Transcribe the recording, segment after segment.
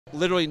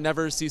literally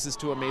never ceases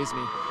to amaze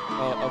me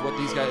of what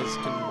these guys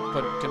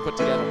can put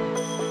together.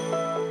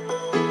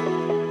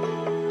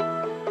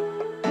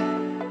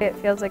 It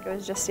feels like it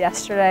was just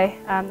yesterday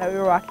that we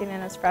were walking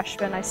in as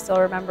freshmen. I still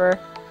remember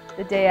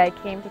the day I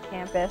came to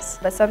campus,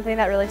 but something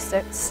that really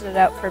stood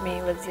out for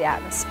me was the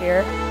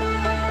atmosphere.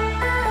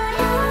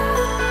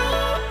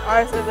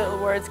 Honestly, the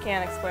words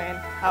can't explain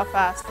how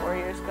fast 4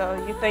 years go.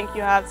 You think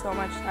you have so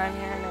much time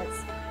here, and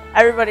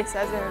everybody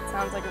says it, it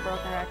sounds like a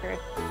broken record.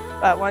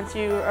 But once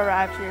you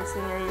arrive to your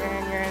senior year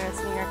and you're in a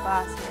senior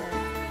class,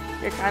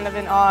 you're kind of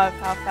in awe of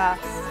how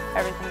fast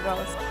everything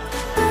goes.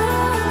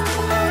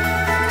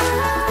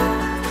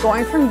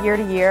 Going from year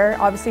to year,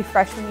 obviously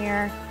freshman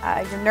year,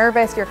 you're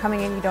nervous, you're coming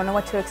in, you don't know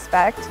what to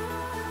expect.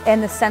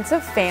 And the sense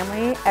of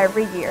family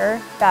every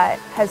year that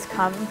has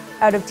come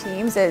out of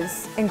teams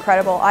is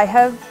incredible. I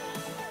have,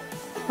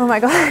 oh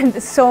my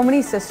God, so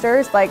many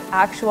sisters, like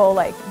actual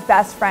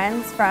best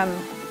friends from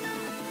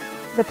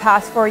the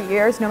past 4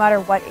 years, no matter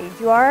what age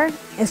you are.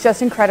 It's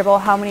just incredible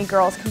how many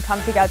girls can come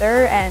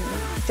together and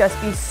just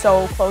be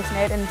so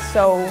close-knit and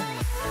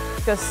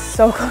just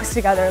so close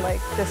together, like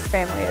this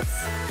family.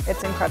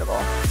 It's incredible.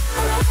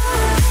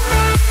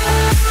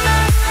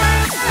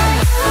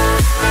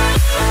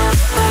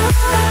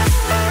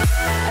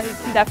 I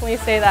can definitely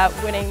say that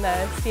winning the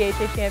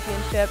CHA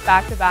championship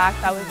back-to-back,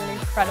 that was an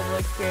incredible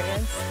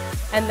experience.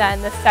 And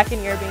then the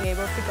second year being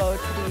able to go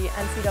to the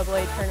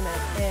NCAA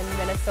tournament in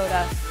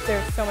Minnesota,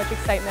 there's so much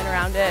excitement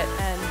around it,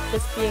 and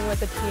just being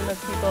with a team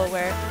of people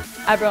where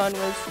everyone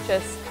was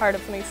just part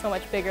of something so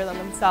much bigger than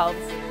themselves.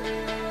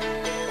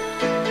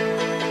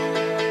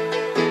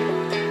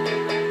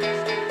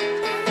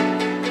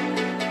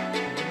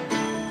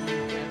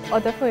 I'll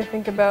definitely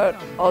think about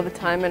all the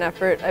time and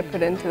effort I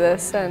put into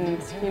this,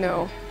 and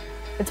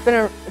it's been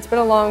a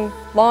long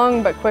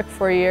but quick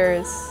 4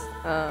 years.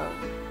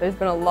 There's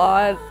been a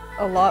lot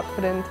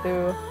put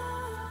into,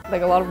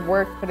 a lot of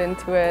work put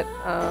into it.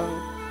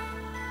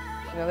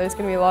 There's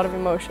going to be a lot of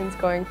emotions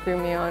going through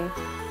me on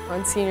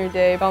senior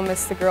day. I'll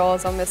miss the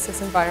girls, I'll miss this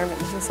environment.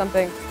 This is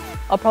something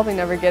I'll probably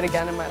never get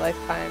again in my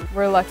lifetime.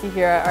 We're lucky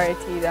here at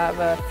RIT to have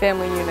a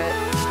family unit.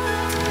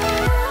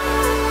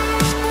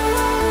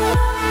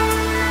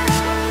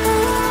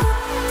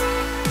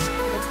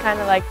 Kind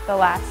of like the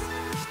last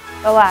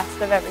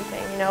of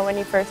everything. When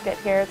you first get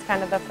here, it's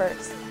kind of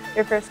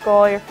your first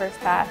goal, your first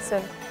pass,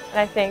 and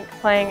I think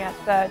playing at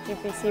the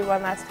GPC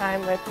one last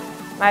time with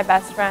my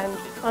best friend,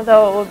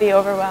 although it will be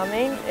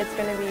overwhelming, it's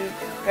going to be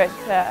good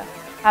to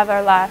have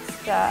our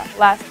last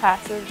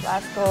passes,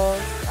 last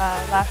goals,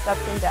 last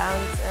ups and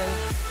downs, and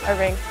a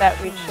rink that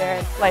we've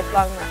shared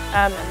lifelong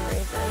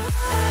memories in.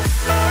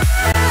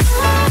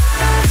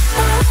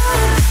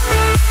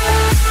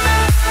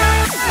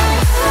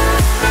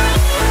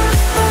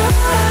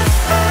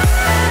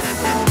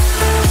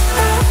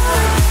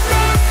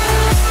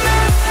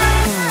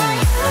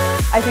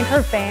 I think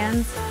our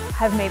fans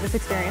have made this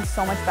experience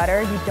so much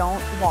better. You don't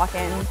walk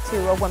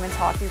into a women's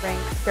hockey rink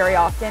very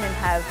often and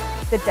have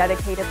the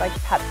dedicated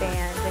pep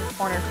band and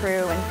corner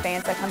crew and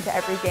fans that come to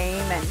every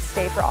game and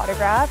stay for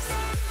autographs.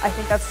 I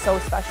think that's so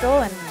special,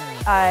 and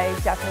I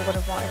definitely would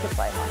have wanted to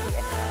play hockey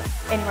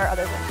anywhere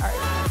other than RIT.